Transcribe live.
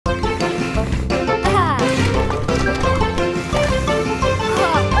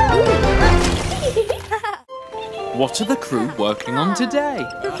What are the crew working on today?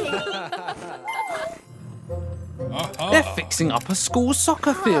 They're fixing up a school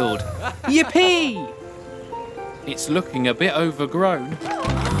soccer field. Yippee! It's looking a bit overgrown.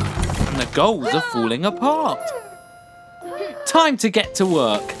 And the goals are falling apart. Time to get to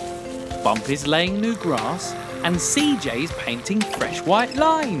work. Bump is laying new grass and CJ's painting fresh white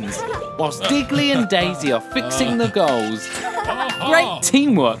lines, whilst Digley and Dazey are fixing the goals. Great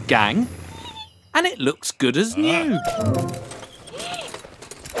teamwork, gang. And it looks good as new.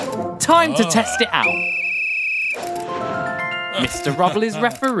 Time to test it out. Mr. Rubble is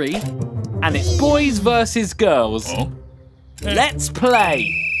referee, and it's boys versus girls. Let's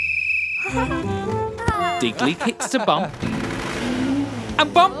play. Digley kicks to Bump,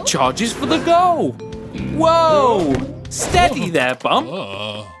 and Bump charges for the goal. Whoa! Steady there, Bump.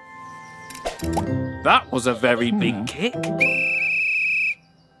 That was a very big kick.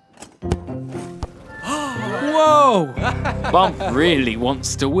 Whoa! Bump really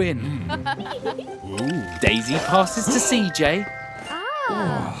wants to win. Dazey passes to CJ,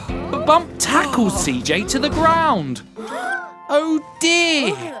 but Bump tackles CJ to the ground. Oh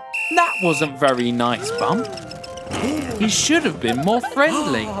dear! That wasn't very nice, Bump. He should have been more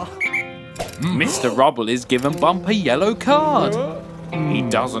friendly. Mr. Rubble is giving Bump a yellow card. He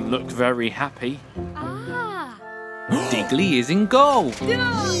doesn't look very happy. Digley is in goal,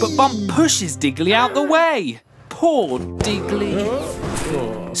 but Bump pushes Digley out the way. Poor Digley.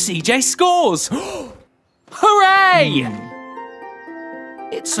 CJ scores! Hooray!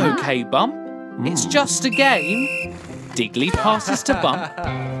 It's okay, Bump. It's just a game. Digley passes to Bump,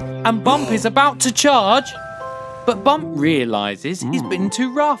 and Bump is about to charge, but Bump realises he's been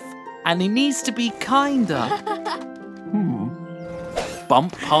too rough and he needs to be kinder.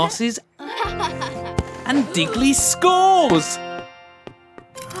 Bump passes, and Digley scores!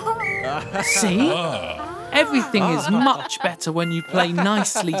 See? Everything is much better when you play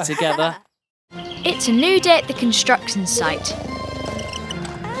nicely together. It's a new day at the construction site.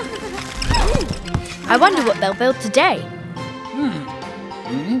 I wonder what they'll build today.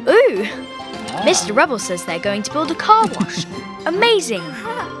 Ooh! Mr. Rubble says they're going to build a car wash. Amazing!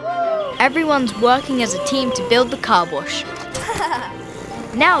 Everyone's working as a team to build the car wash.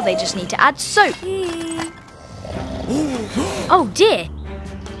 Now they just need to add soap. Oh dear!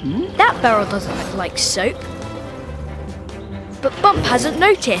 That barrel doesn't look like soap. But Bump hasn't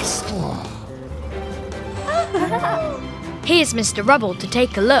noticed. Here's Mr. Rubble to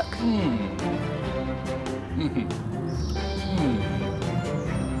take a look.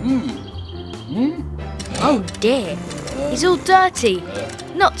 Oh dear, he's all dirty.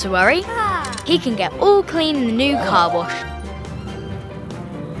 Not to worry, he can get all clean in the new car wash.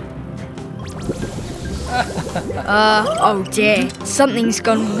 Oh dear, something's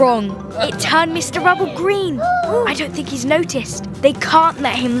gone wrong. It turned Mr. Rubble green. I don't think he's noticed. They can't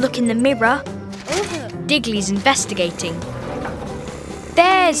let him look in the mirror. Digley's investigating.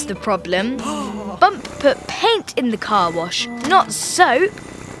 There's the problem. Bump put paint in the car wash, not soap.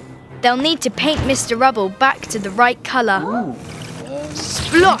 They'll need to paint Mr. Rubble back to the right colour.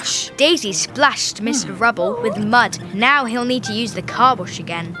 Splosh! Dazey splashed Mr. Rubble with mud. Now he'll need to use the car wash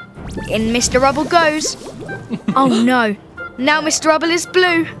again. In Mr. Rubble goes. Oh no, now Mr. Rubble is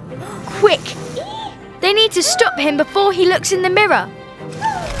blue. Quick! They need to stop him before he looks in the mirror.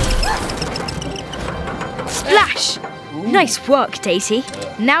 Splash! Nice work, Dazey.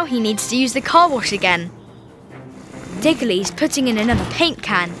 Now he needs to use the car wash again. Digley's putting in another paint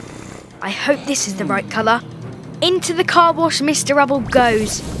can. I hope this is the right colour. Into the car wash Mr. Rubble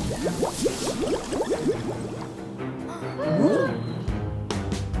goes.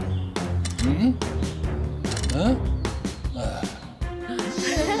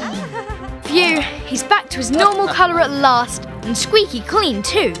 Phew, he's back to his normal colour at last, and squeaky clean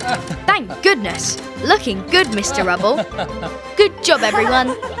too. Thank goodness. Looking good, Mr. Rubble. Good job,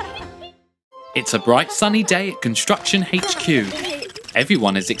 everyone. It's a bright sunny day at Construction HQ.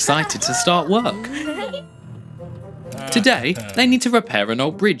 Everyone is excited to start work. Today, they need to repair an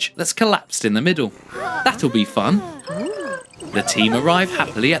old bridge that's collapsed in the middle. That'll be fun. The team arrive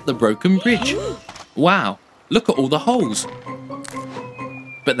happily at the broken bridge. Wow, look at all the holes.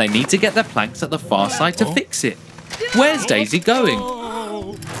 But they need to get their planks at the far side to fix it. Where's Dazey going?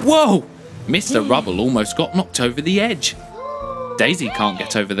 Whoa! Mr. Rubble almost got knocked over the edge. Dazey can't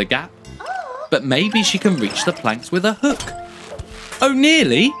get over the gap. But maybe she can reach the planks with a hook. Oh,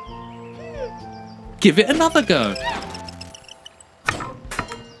 nearly. Give it another go.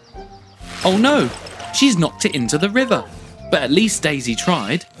 Oh no, she's knocked it into the river. But at least Dazey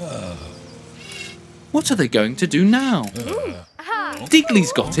tried. What are they going to do now?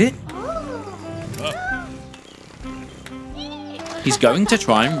 Digley's got it. He's going to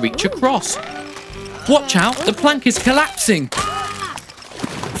try and reach across. Watch out, the plank is collapsing.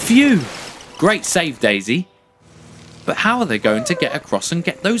 Phew! Great save, Daisy. But how are they going to get across and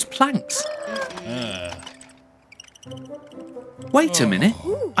get those planks? Wait a minute.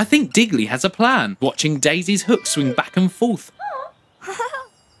 I think Digley has a plan, watching Daisy's hook swing back and forth.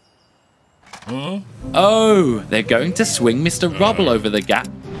 Oh, they're going to swing Mr. Rubble over the gap.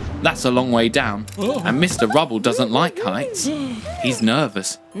 That's a long way down, and Mr. Rubble doesn't like heights. He's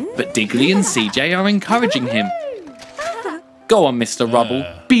nervous, but Digley and CJ are encouraging him. Go on, Mr. Rubble,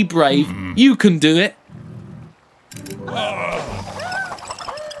 be brave, you can do it.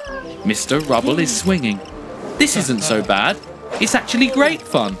 Mr. Rubble is swinging. This isn't so bad. It's actually great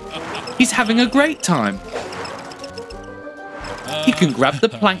fun. He's having a great time. He can grab the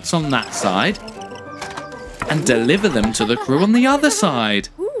planks on that side and deliver them to the crew on the other side.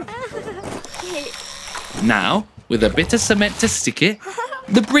 Now, with a bit of cement to stick it,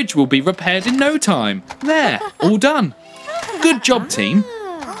 the bridge will be repaired in no time. There, all done. Good job, team.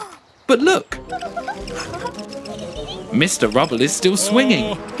 But look, Mr. Rubble is still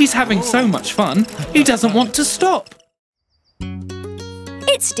swinging. He's having so much fun, he doesn't want to stop.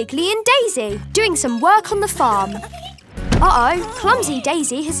 It's Digley and Dazey doing some work on the farm. Uh-oh, clumsy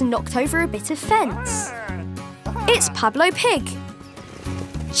Daisy has knocked over a bit of fence. It's Pablo Pig.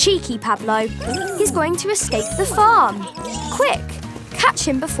 Cheeky Pablo. He's going to escape the farm. Quick, catch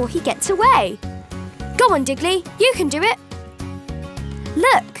him before he gets away. Go on, Digley, you can do it.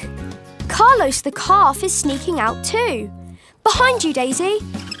 Look, Carlos the calf is sneaking out too. Behind you, Daisy.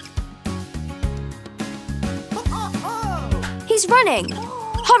 He's running.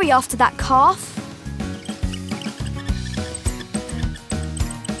 Hurry after that calf.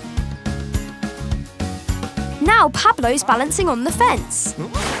 Now Pablo's balancing on the fence.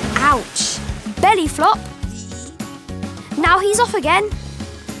 Ouch! Belly flop. Now he's off again.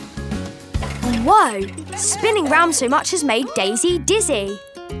 Whoa! Spinning round so much has made Daisy dizzy.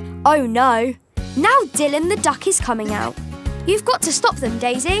 Oh no! Now Dylan the duck is coming out. You've got to stop them,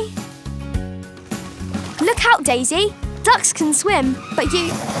 Daisy. Look out, Daisy. Ducks can swim, but you...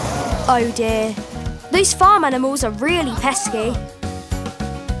 Oh dear. Those farm animals are really pesky.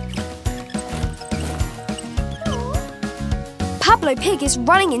 Pablo Pig is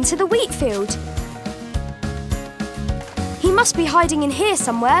running into the wheat field. He must be hiding in here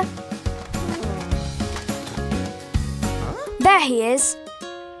somewhere. There he is.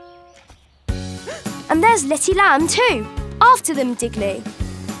 And there's Letty Lamb too. After them, Digley.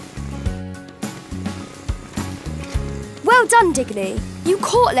 Well done, Digley. You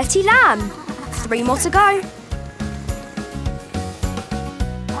caught Letty Lamb. 3 more to go.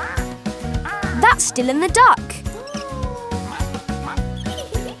 That's Dylan the duck.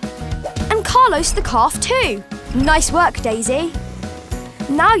 And Carlos the calf too. Nice work, Daisy.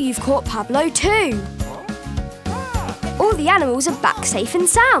 Now you've caught Pablo too. All the animals are back safe and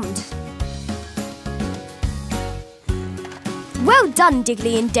sound. Well done,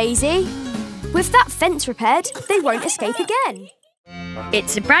 Digley and Daisy. With that fence repaired, they won't escape again.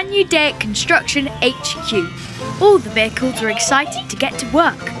 It's a brand new day at Construction HQ. All the vehicles are excited to get to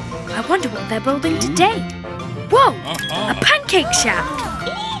work. I wonder what they're building today. Whoa! A pancake shack!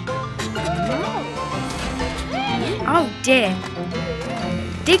 Oh dear.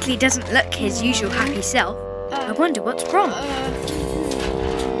 Digley doesn't look his usual happy self. I wonder what's wrong.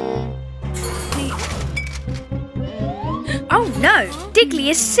 Oh no! Digley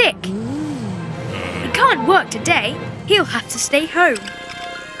is sick! He can't work today. He'll have to stay home.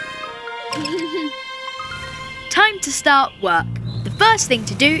 Time to start work. The first thing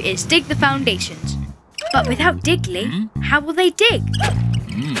to do is dig the foundations. But without Digley, how will they dig?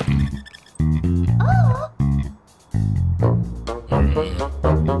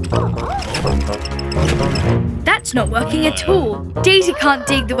 That's not working at all. Daisy can't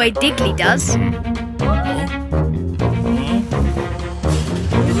dig the way Digley does.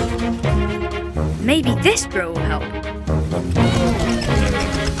 Maybe this drill will help.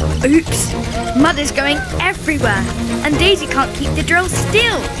 Oops! Mud is going everywhere, and Daisy can't keep the drill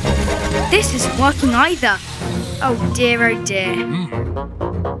still. This isn't working either. Oh dear, oh dear.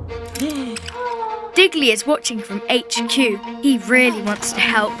 Digley is watching from HQ. He really wants to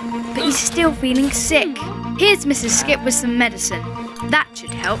help, but he's still feeling sick. Here's Mrs. Skip with some medicine. That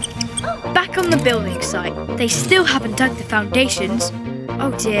should help. Back on the building site, they still haven't dug the foundations.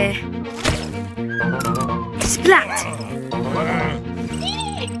 Oh dear. Splat!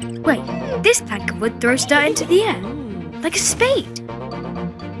 Wait, this plank of wood throws dirt into the air, like a spade.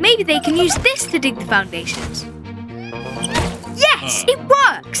 Maybe they can use this to dig the foundations. Yes, it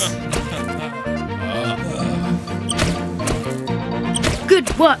works!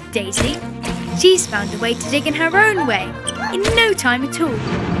 Good work, Daisy. She's found a way to dig in her own way, in no time at all.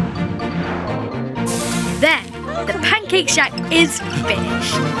 There, the pancake shack is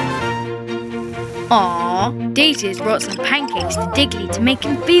finished. Aww, Daisy has brought some pancakes to Digley to make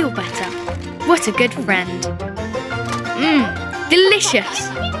him feel better. What a good friend. Delicious.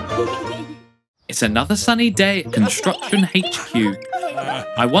 It's another sunny day at Construction HQ.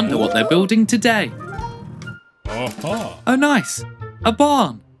 I wonder what they're building today. Oh, nice. A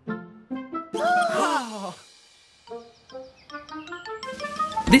barn.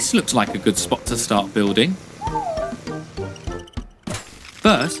 This looks like a good spot to start building.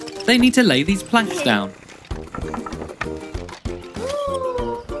 First, they need to lay these planks down.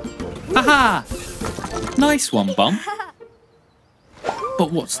 Haha! Nice one, Bum. But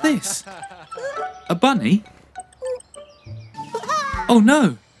what's this? A bunny? Oh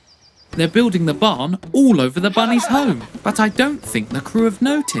no! They're building the barn all over the bunny's home, but I don't think the crew have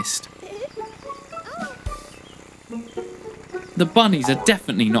noticed. The bunnies are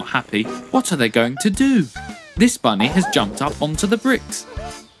definitely not happy. What are they going to do? This bunny has jumped up onto the bricks.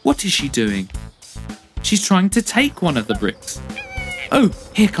 What is she doing? She's trying to take one of the bricks. Oh,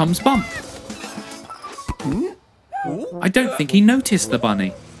 here comes Bump. I don't think he noticed the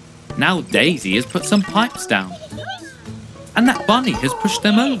bunny. Now Daisy has put some pipes down. And that bunny has pushed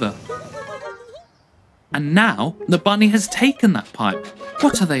them over. And now the bunny has taken that pipe.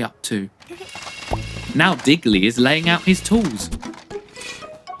 What are they up to? Now Digley is laying out his tools.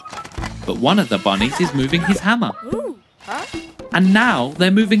 But one of the bunnies is moving his hammer. And now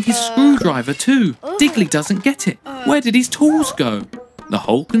they're moving his screwdriver too. Digley doesn't get it. Where did his tools go? The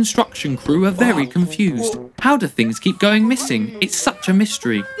whole construction crew are very confused. How do things keep going missing? It's such a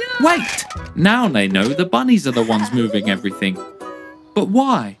mystery. Wait! Now they know the bunnies are the ones moving everything. But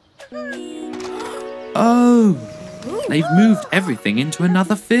why? Oh! They've moved everything into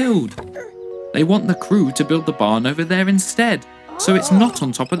another field. They want the crew to build the barn over there instead, so it's not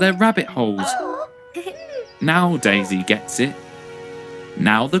on top of their rabbit holes. Now Daisy gets it.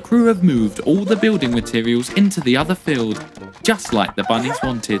 Now the crew have moved all the building materials into the other field, just like the bunnies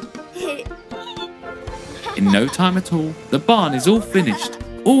wanted. In no time at all, the barn is all finished,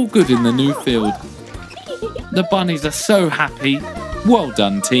 all good in the new field. The bunnies are so happy. Well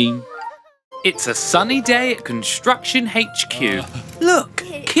done, team. It's a sunny day at Construction HQ. Look,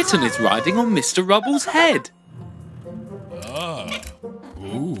 Kitten is riding on Mr. Rubble's head.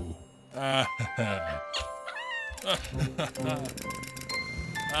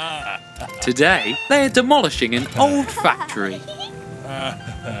 Today, they are demolishing an old factory.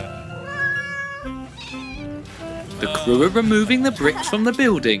 The crew are removing the bricks from the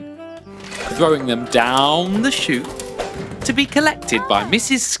building, throwing them down the chute to be collected by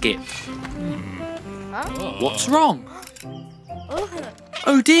Mrs. Skip. What's wrong?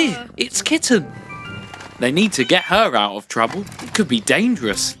 Oh dear, it's Kitten. They need to get her out of trouble. It could be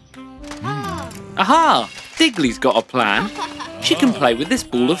dangerous. Aha! Digley's got a plan. She can play with this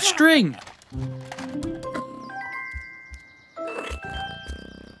ball of string.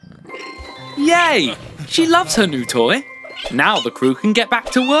 Yay! She loves her new toy. Now the crew can get back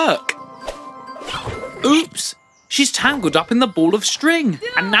to work. Oops! She's tangled up in the ball of string,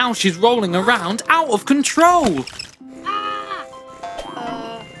 and now she's rolling around out of control.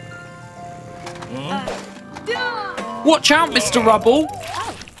 Watch out, Mr. Rubble!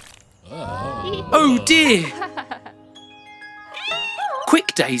 Oh dear!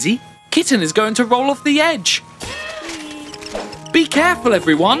 Quick, Daisy! Kitten is going to roll off the edge. Be careful,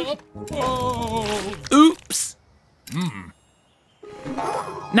 everyone! Oops!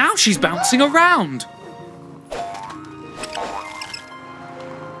 Now she's bouncing around.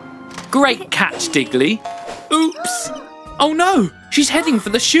 Great catch, Digley. Oops! Oh no! She's heading for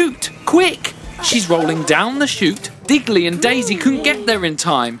the chute. Quick! She's rolling down the chute. Digley and Daisy couldn't get there in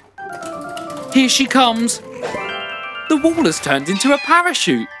time. Here she comes. The wall has turned into a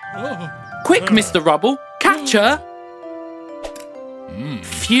parachute. Quick, Mr. Rubble, catch her.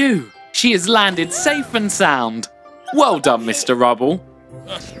 Phew, she has landed safe and sound. Well done, Mr. Rubble.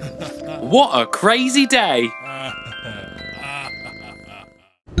 What a crazy day.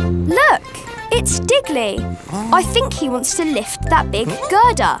 Look, it's Digley. I think he wants to lift that big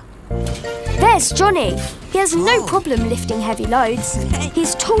girder. There's Johnny. He has no problem lifting heavy loads.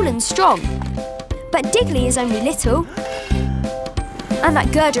 He's tall and strong. But Digley is only little. And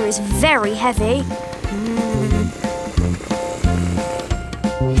that girder is very heavy.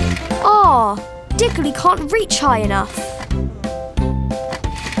 Ah, Digley can't reach high enough.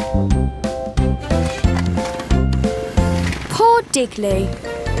 Poor Digley.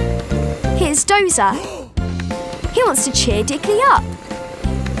 Here's Dozer. He wants to cheer Digley up.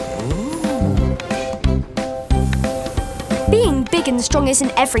 Being big and strong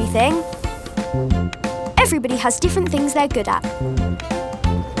isn't everything. Everybody has different things they're good at.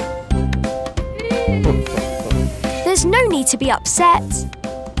 There's no need to be upset.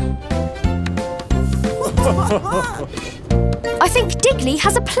 I think Digley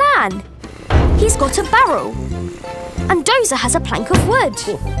has a plan. He's got a barrel. And Dozer has a plank of wood.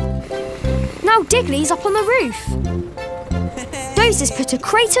 Now Digley's up on the roof. Dozer's put a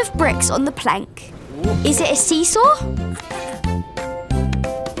crate of bricks on the plank. Is it a seesaw?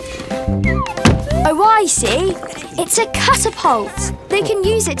 Oh, I see. It's a catapult. They can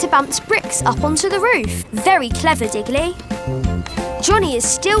use it to bounce bricks up onto the roof. Very clever, Digley. Johnny is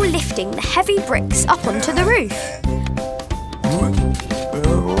still lifting the heavy bricks up onto the roof.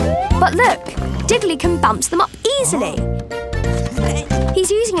 But look, Digley can bounce them up easily.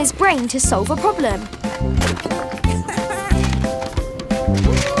 He's using his brain to solve a problem.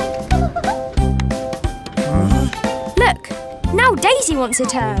 Look, now Daisy wants a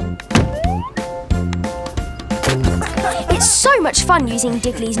turn. It's so much fun using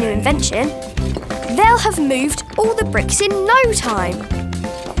Digley's new invention. They'll have moved all the bricks in no time.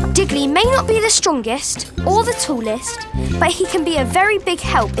 Digley may not be the strongest or the tallest, but he can be a very big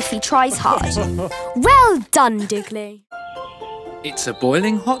help if he tries hard. Well done, Digley. It's a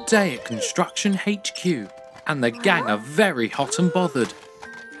boiling hot day at Construction HQ, and the gang are very hot and bothered.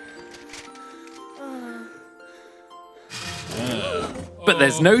 But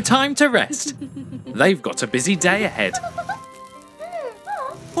there's no time to rest. They've got a busy day ahead.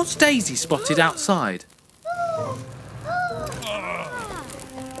 What's Daisy spotted outside?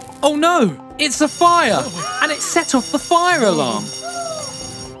 Oh no! It's a fire! And it set off the fire alarm!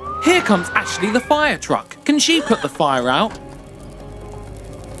 Here comes Ashley the fire truck. Can she put the fire out?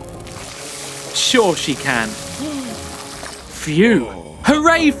 Sure she can. Phew!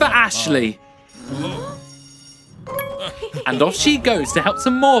 Hooray for Ashley! And off she goes to help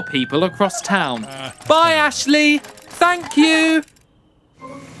some more people across town. Bye, Ashley! Thank you!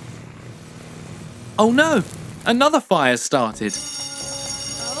 Oh no! Another fire started.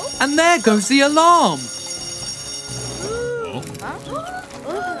 And there goes the alarm!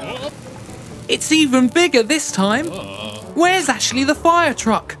 It's even bigger this time! Where's Ashley the fire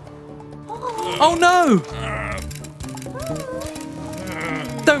truck? Oh no!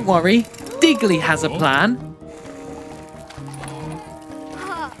 Don't worry, Digley has a plan.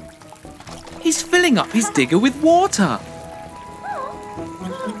 He's filling up his digger with water.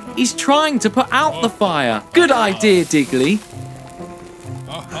 He's trying to put out the fire. Good idea, Digley.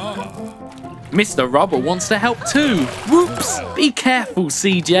 Mr. Rubble wants to help too. Whoops! Be careful,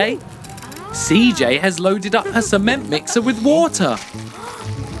 CJ. CJ has loaded up her cement mixer with water.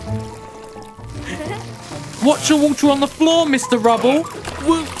 Watch your water on the floor, Mr. Rubble.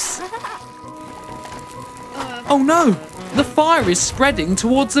 Whoops! Oh no! The fire is spreading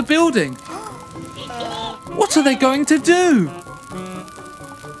towards the building. What are they going to do?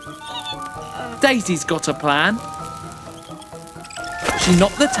 Daisy's got a plan. She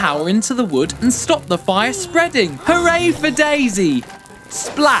knocked the tower into the wood and stopped the fire spreading. Hooray for Daisy!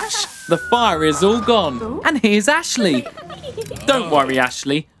 Splash! The fire is all gone. And here's Ashley. Don't worry,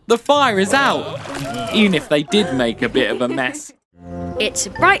 Ashley. The fire is out. Even if they did make a bit of a mess. It's a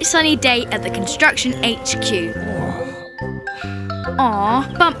bright sunny day at the Construction HQ.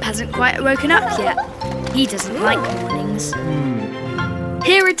 Aw, Bump hasn't quite woken up yet. He doesn't like mornings.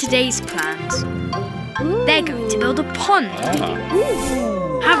 Here are today's plans. They're going to build a pond.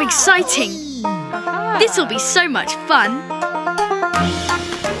 How exciting! This'll be so much fun.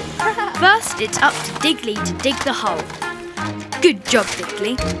 First, it's up to Digley to dig the hole. Good job,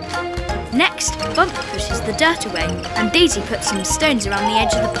 Digley. Next, Bump pushes the dirt away and Daisy puts some stones around the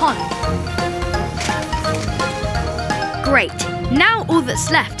edge of the pond. Great. Now all that's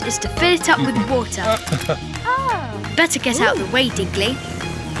left is to fill it up with water. Better get out of the way, Digley.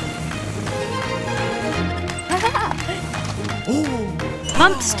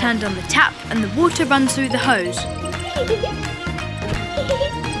 Bump's turned on the tap and the water runs through the hose.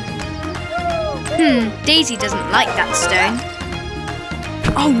 Daisy doesn't like that stone.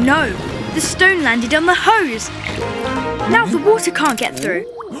 Oh no! The stone landed on the hose! Now the water can't get through.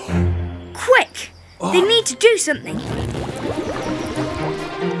 Quick! They need to do something.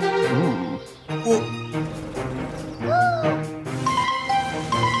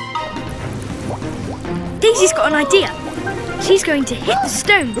 Daisy's got an idea. She's going to hit the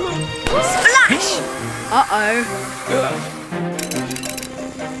stone. Splash! Uh-oh.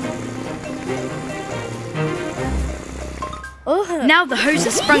 Now the hose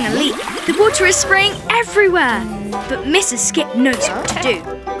has sprung a leak. The water is spraying everywhere. But Mrs. Skip knows what to do.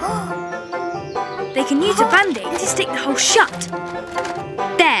 They can use a Band-Aid to stick the hole shut.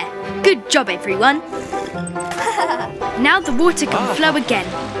 There. Good job, everyone. Now the water can flow again.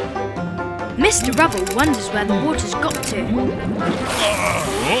 Mr. Rubble wonders where the water's got to.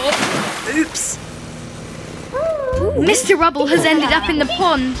 Oops. Mr. Rubble has ended up in the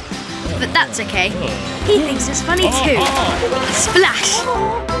pond. But that's okay. He thinks it's funny too. Splash!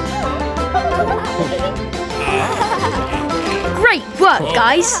 Great work,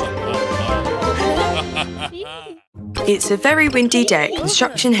 guys! It's a very windy day at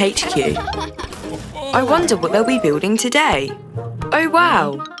Construction HQ. I wonder what they'll be building today. Oh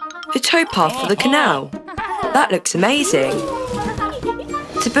wow! A towpath for the canal. That looks amazing.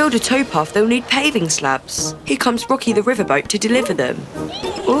 To build a towpath, they'll need paving slabs. Here comes Rocky the riverboat to deliver them.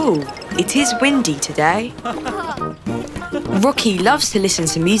 Ooh, it is windy today. Rocky loves to listen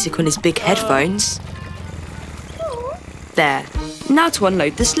to music on his big headphones. There. Now to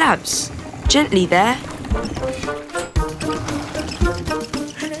unload the slabs. Gently there.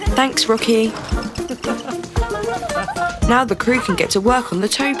 Thanks, Rocky. Now the crew can get to work on the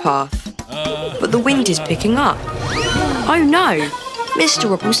towpath. But the wind is picking up. Oh no! Mr.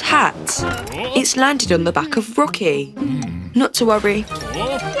 Rubble's hat. It's landed on the back of Rocky. Not to worry.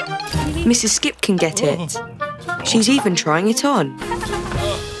 Mrs. Skip can get it. She's even trying it on.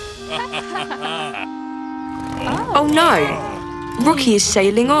 Oh no! Rocky is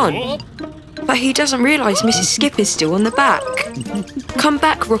sailing on. But he doesn't realise Mrs. Skip is still on the back. Come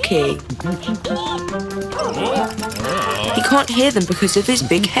back, Rocky. He can't hear them because of his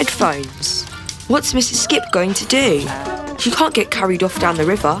big headphones. What's Mrs. Skip going to do? She can't get carried off down the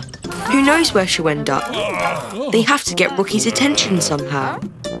river. Who knows where she'll end up? They have to get Rocky's attention somehow.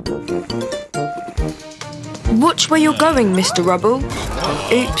 Watch where you're going, Mr. Rubble.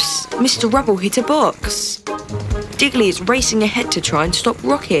 Oops, Mr. Rubble hit a box. Digley is racing ahead to try and stop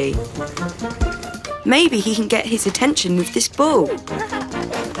Rocky. Maybe he can get his attention with this ball.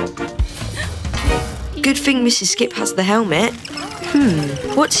 Good thing Mrs. Skip has the helmet.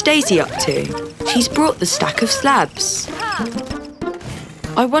 What's Daisy up to? She's brought the stack of slabs.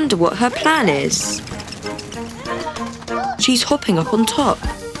 I wonder what her plan is. She's hopping up on top.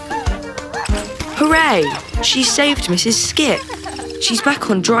 Hooray! She saved Mrs. Skip. She's back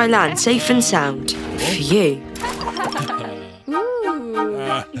on dry land, safe and sound. Phew.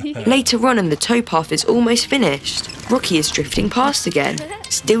 Later on, and the towpath is almost finished. Rocky is drifting past again,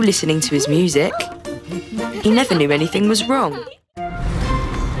 still listening to his music. He never knew anything was wrong.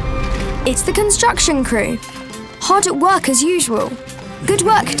 It's the construction crew. Hard at work as usual. Good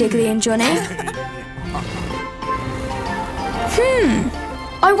work, Digley and Johnny.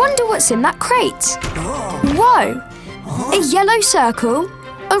 I wonder what's in that crate. Whoa! A yellow circle,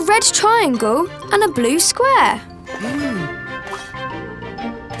 a red triangle, and a blue square.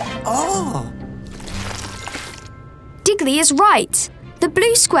 Digley is right. The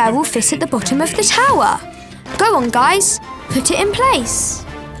blue square will fit at the bottom of the tower. Go on, guys. Put it in place.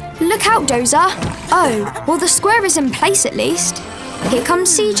 Look out, Dozer. Oh, well, the square is in place at least. Here comes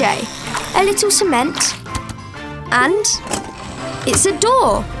CJ. A little cement. And it's a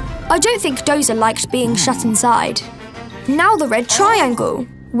door. I don't think Dozer liked being shut inside. Now the red triangle.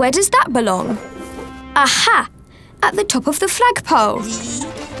 Where does that belong? Aha! At the top of the flagpole.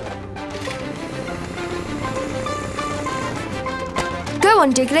 Go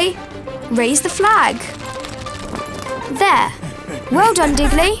on, Digley. Raise the flag. There. Well done,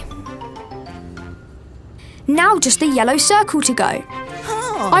 Digley. Now just the yellow circle to go.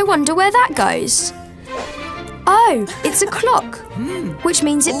 I wonder where that goes. Oh, it's a clock, which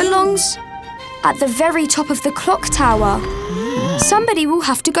means it belongs at the very top of the clock tower. Somebody will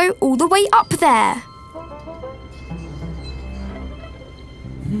have to go all the way up there.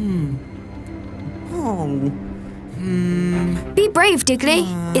 Be brave, Digley.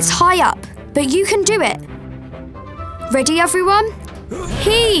 It's high up, but you can do it. Ready, everyone?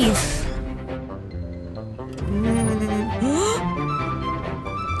 Heave!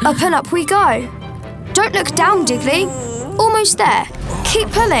 Up and up we go. Don't look down, Digley. Almost there. Keep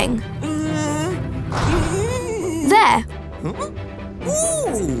pulling. There.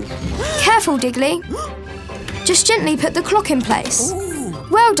 Careful, Digley. Just gently put the clock in place.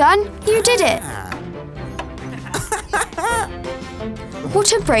 Well done, you did it.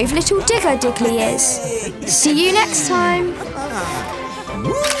 What a brave little digger Digley is. See you next time.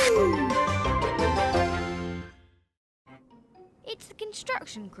 It's the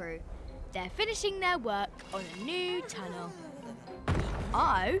construction crew. They're finishing their work on a new tunnel.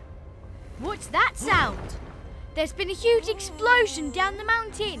 Uh-oh. What's that sound? There's been a huge explosion down the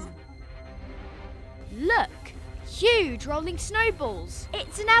mountain. Look, huge rolling snowballs.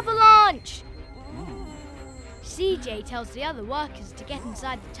 It's an avalanche. CJ tells the other workers to get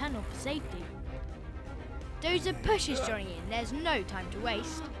inside the tunnel for safety. Dozer pushes Johnny in, there's no time to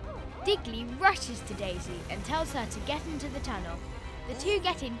waste. Digley rushes to Daisy and tells her to get into the tunnel. The two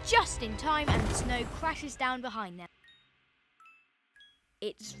get in just in time and the snow crashes down behind them.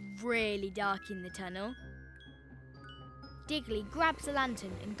 It's really dark in the tunnel. Digley grabs a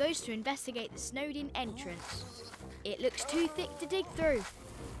lantern and goes to investigate the snowed-in entrance. It looks too thick to dig through.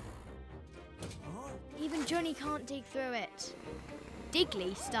 Even Johnny can't dig through it.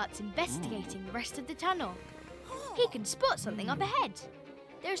 Digley starts investigating the rest of the tunnel. He can spot something up ahead.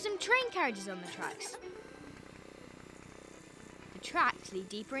 There are some train carriages on the tracks. The tracks lead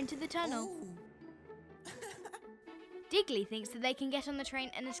deeper into the tunnel. Digley thinks that they can get on the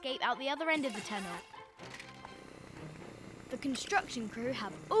train and escape out the other end of the tunnel. The construction crew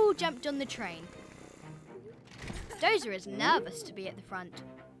have all jumped on the train. Dozer is nervous to be at the front.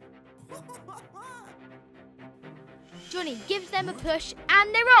 Johnny gives them a push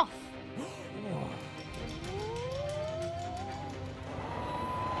and they're off!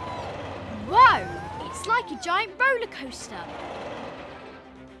 Whoa! It's like a giant roller coaster.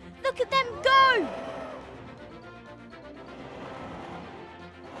 Look at them go!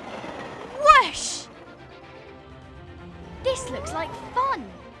 Whoosh! This looks like fun.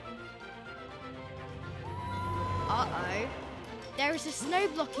 Uh-oh. There is a snow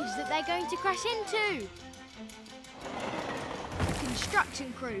blockage that they're going to crash into. The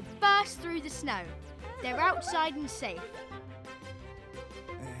construction crew burst through the snow. They're outside and safe.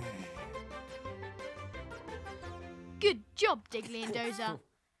 Good job, Digley and Dozer.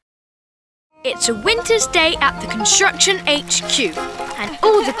 It's a winter's day at the construction HQ, and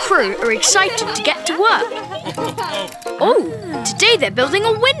all the crew are excited to get to work. Oh, today they're building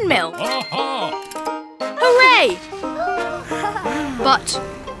a windmill. Hooray! But,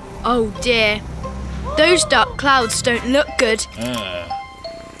 oh dear, those dark clouds don't look good.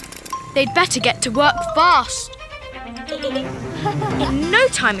 They'd better get to work fast. In no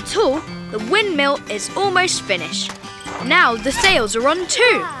time at all, the windmill is almost finished. Now the sails are on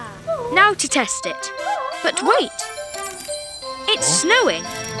too. Now to test it. But wait, it's snowing.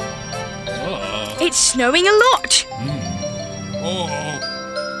 It's snowing a lot.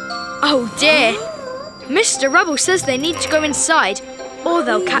 Oh dear. Mr. Rubble says they need to go inside or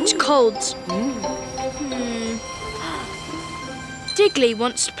they'll catch colds. Digley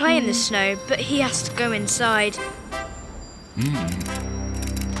wants to play in the snow, but he has to go inside.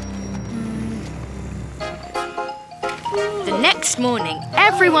 The next morning,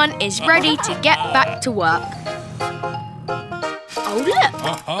 everyone is ready to get back to work. Oh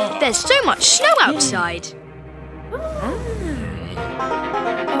look, there's so much snow outside.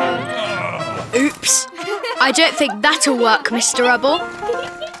 Oops, I don't think that'll work, Mr. Rubble.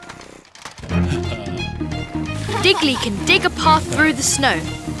 Digley can dig a path through the snow.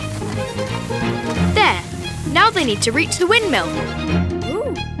 There, now they need to reach the windmill.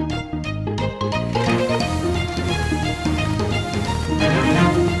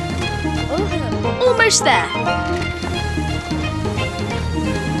 Almost there.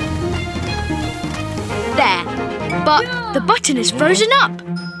 There, but the button is frozen up.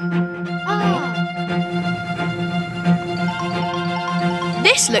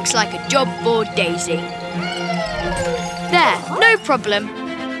 This looks like a job for Daisy. There, no problem.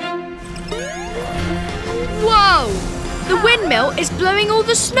 Whoa! The windmill is blowing all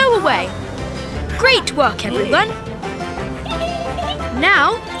the snow away. Great work, everyone.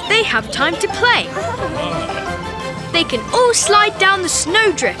 Now they have time to play. They can all slide down the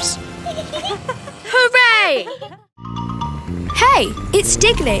snowdrifts. Hooray! Hey, it's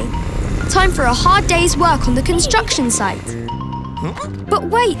Digley. Time for a hard day's work on the construction site. But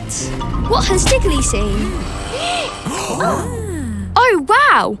wait, what has Digley seen? Oh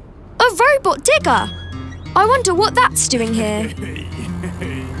wow! A robot digger! I wonder what that's doing here.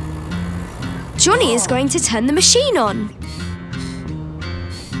 Johnny is going to turn the machine on.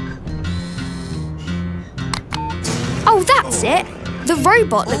 Oh, that's it! The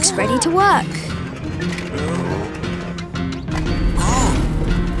robot looks ready to work.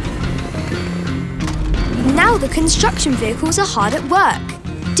 Now the construction vehicles are hard at work.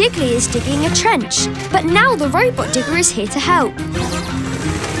 Digley is digging a trench, but now the robot digger is here to help.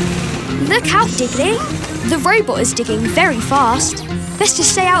 Look out, Digley! The robot is digging very fast. Best to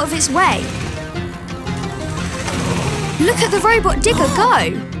stay out of its way. Look at the robot digger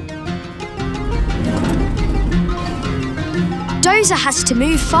go! Dozer has to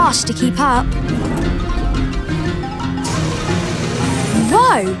move fast to keep up.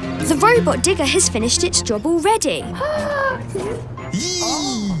 Whoa! The robot digger has finished its job already.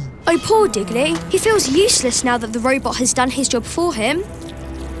 Oh, poor Digley. He feels useless now that the robot has done his job for him.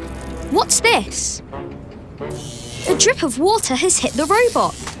 What's this? A drip of water has hit the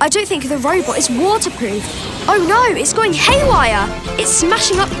robot. I don't think the robot is waterproof. Oh no, it's going haywire. It's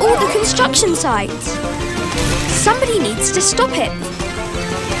smashing up all the construction sites. Somebody needs to stop it.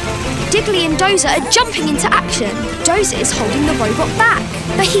 Digley and Dozer are jumping into action. Dozer is holding the robot back,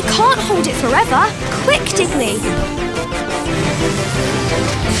 but he can't hold it forever. Quick, Digley.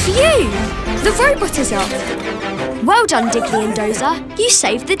 Phew! The robot is off. Well done, Digley and Dozer. You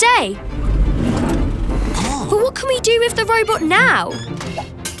saved the day. But what can we do with the robot now?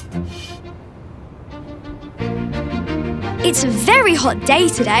 It's a very hot day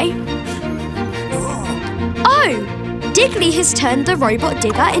today. Oh! Digley has turned the robot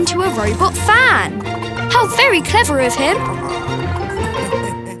digger into a robot fan. How very clever of him.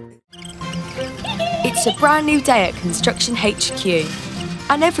 It's a brand new day at Construction HQ,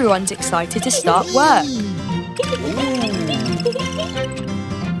 and everyone's excited to start work.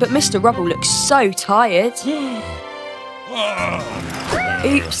 But Mr. Rubble looks so tired.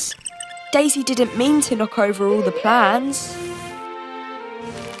 Oops, Daisy didn't mean to knock over all the plans.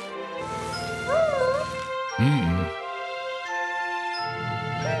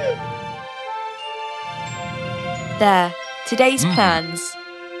 There, today's plans.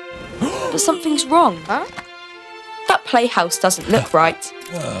 But something's wrong. That playhouse doesn't look right.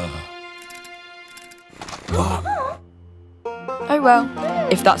 Oh well,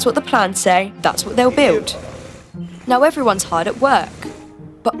 if that's what the plans say, that's what they'll build. Now everyone's hard at work.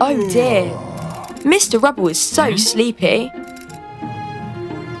 But oh dear, Mr. Rubble is so sleepy.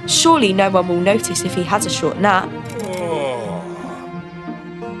 Surely no one will notice if he has a short nap.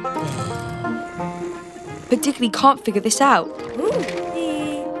 But Digley can't figure this out.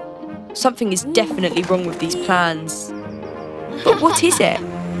 Something is definitely wrong with these plans. But what is it?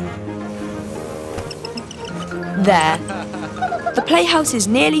 There. The playhouse is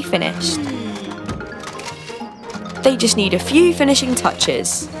nearly finished. They just need a few finishing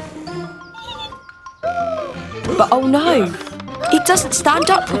touches. But oh no! It doesn't stand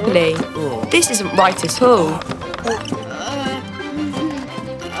up properly. This isn't right at all.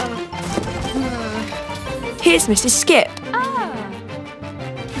 Here's Mrs. Skip.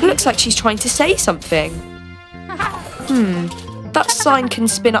 Looks like she's trying to say something. That sign can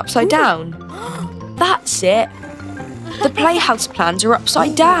spin upside down. That's it. The playhouse plans are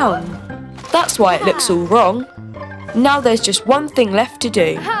upside down. That's why it looks all wrong. Now there's just one thing left to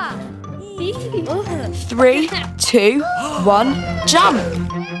do. 3, 2, 1, jump!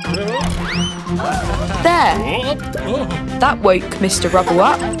 There. That woke Mr. Rubble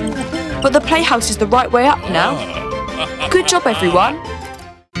up. But the playhouse is the right way up now. Good job, everyone.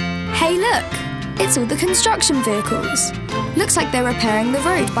 Hey, look! It's all the construction vehicles. Looks like they're repairing the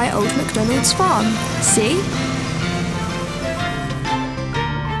road by old MacDonald's farm. See?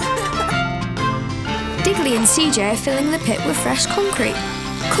 Digley and CJ are filling the pit with fresh concrete.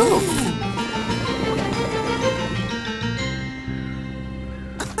 Cool!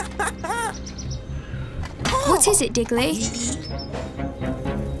 What is it, Digley?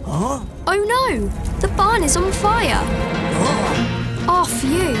 Oh no! The barn is on fire! Oh,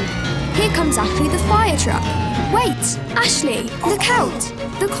 phew! Here comes Ashley the fire truck. Wait! Ashley, look out!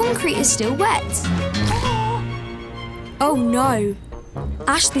 The concrete is still wet. Oh no!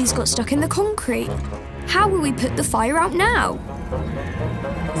 Ashley's got stuck in the concrete. How will we put the fire out now?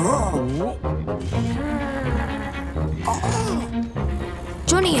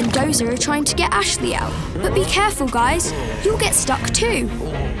 Johnny and Dozer are trying to get Ashley out. But be careful, guys. You'll get stuck too.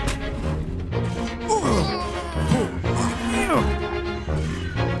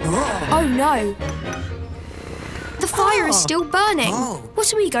 Oh no! The fire is still burning.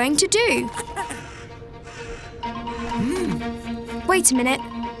 What are we going to do? Wait a minute.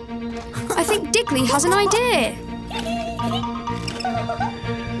 I think Digley has an idea.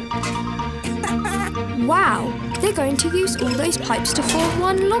 Wow, they're going to use all those pipes to form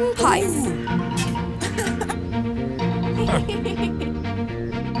one long pipe.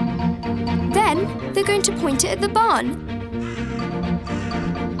 Then they're going to point it at the barn.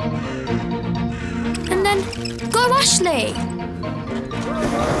 And then, go Ashley!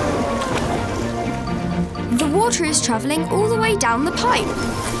 The water is travelling all the way down the pipe.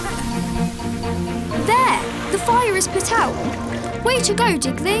 There! The fire is put out. Way to go,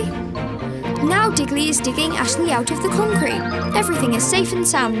 Digley! Now Digley is digging Ashley out of the concrete. Everything is safe and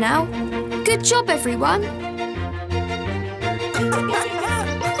sound now. Good job, everyone!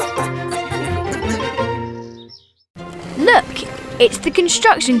 Look, it's the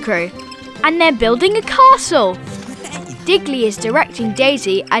construction crew. And they're building a castle. Digley is directing watching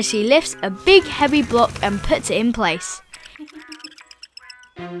Daisy as she lifts a big heavy block and puts it in place.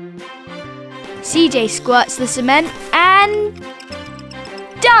 CJ squirts the cement and...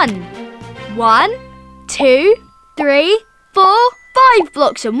 done! 1, 2, 3, 4, 5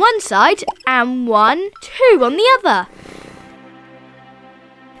 blocks on one side and 1, 2 on the other.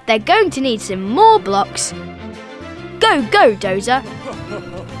 They're going to need some more blocks. Go, go, Dozer.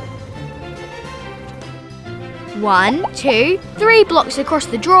 1, 2, 3 blocks across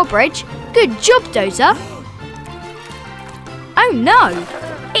the drawbridge. Good job, Dozer. Oh no,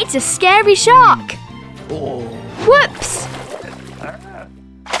 it's a scary shark. Whoops!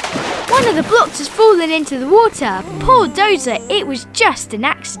 One of the blocks has fallen into the water. Poor Dozer, it was just an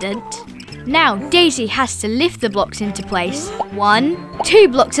accident. Now Daisy has to lift the blocks into place. 1, 2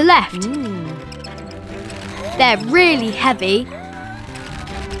 blocks are left. They're really heavy.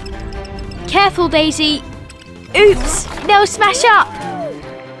 Careful, Daisy. Oops, they'll smash up.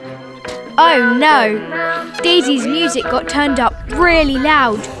 Oh no, Daisy's music got turned up really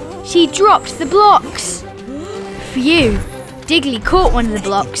loud. She dropped the blocks. Phew, Digley caught one of the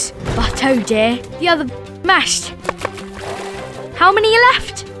blocks, but oh dear, the other mashed. How many are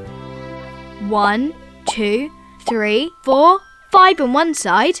left? 1, 2, 3, 4, 5 on one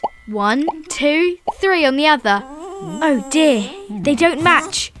side. 1, 2, 3 on the other. Oh dear, they don't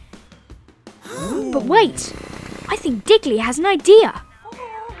match. But wait, I think Digley has an idea.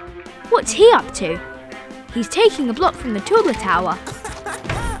 What's he up to? He's taking a block from the taller tower.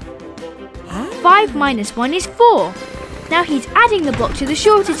 5 minus 1 is 4. Now he's adding the block to the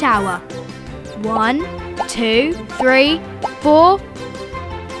shorter tower. 1, 2, 3, 4.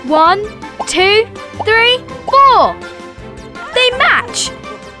 1, 2, 3, 4. They match.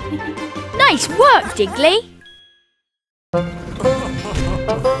 Nice work, Digley.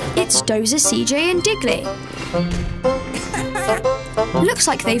 It's Dozer, CJ and Digley. Looks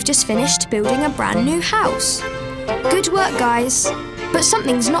like they've just finished building a brand new house. Good work, guys. But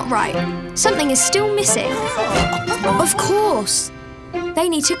something's not right. Something is still missing. Of course. They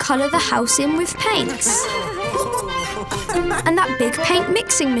need to colour the house in with paints. And that big paint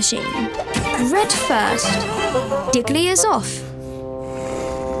mixing machine. Red first. Digley is off.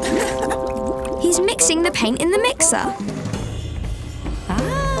 He's mixing the paint in the mixer.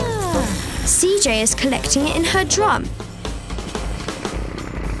 CJ is collecting it in her drum.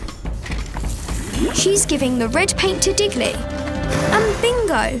 She's giving the red paint to Digley. And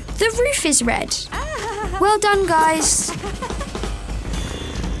bingo, the roof is red. Well done, guys.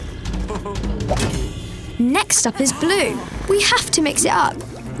 Next up is blue. We have to mix it up.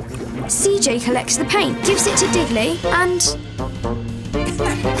 CJ collects the paint, gives it to Digley, and...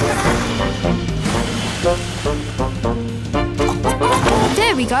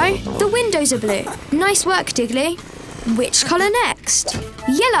 there we go. The windows are blue. Nice work, Digley. Which colour next?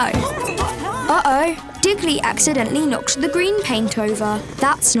 Yellow. Uh-oh. Digley accidentally knocked the green paint over.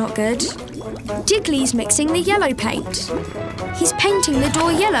 That's not good. Digley's mixing the yellow paint. He's painting the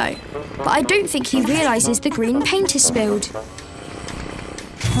door yellow, but I don't think he realises the green paint is spilled.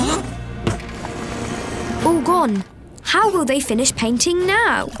 All gone. How will they finish painting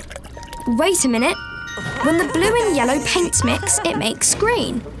now? Wait a minute. When the blue and yellow paints mix, it makes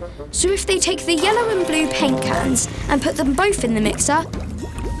green. So if they take the yellow and blue paint cans and put them both in the mixer,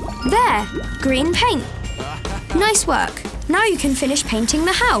 there, green paint. Nice work. Now you can finish painting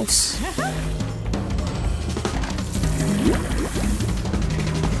the house.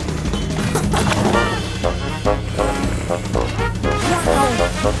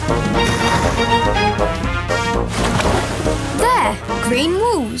 There, green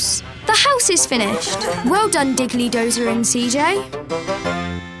walls. The house is finished. Well done, Digley, Dozer and CJ.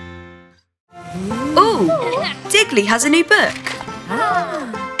 Ooh, Digley has a new book.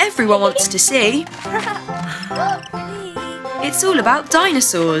 Everyone wants to see. It's all about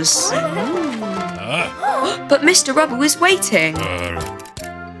dinosaurs. But Mr. Rubble is waiting.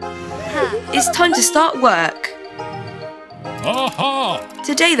 It's time to start work.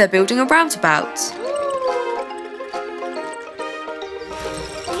 Today they're building a roundabout.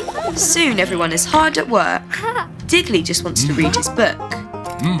 Soon everyone is hard at work. Digley just wants to read his book.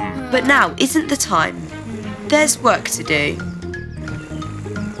 But now isn't the time. There's work to do.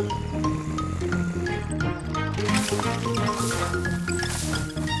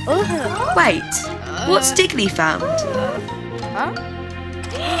 Wait, what's Digley found?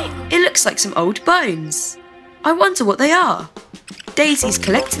 It looks like some old bones. I wonder what they are. Daisy's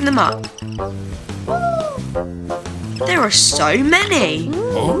collecting them up. There are so many.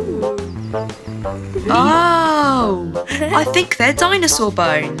 Oh, I think they're dinosaur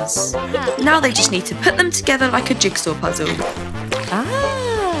bones. Now they just need to put them together like a jigsaw puzzle.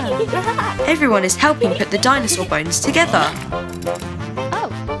 Everyone is helping put the dinosaur bones together.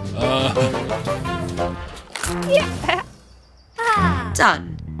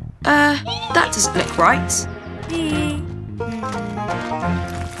 Done. That doesn't look right.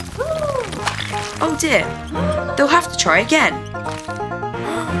 Oh dear. They'll have to try again.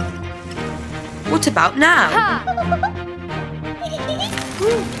 What about now?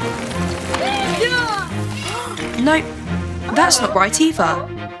 Nope, that's not right either.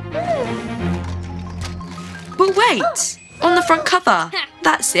 But wait! On the front cover,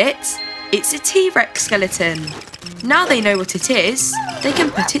 that's it. It's a T-Rex skeleton. Now they know what it is, they can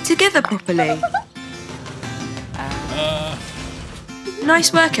put it together properly.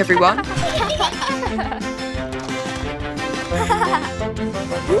 Nice work, everyone.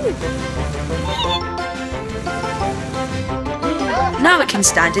 Now it can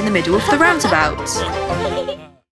stand in the middle of the roundabout.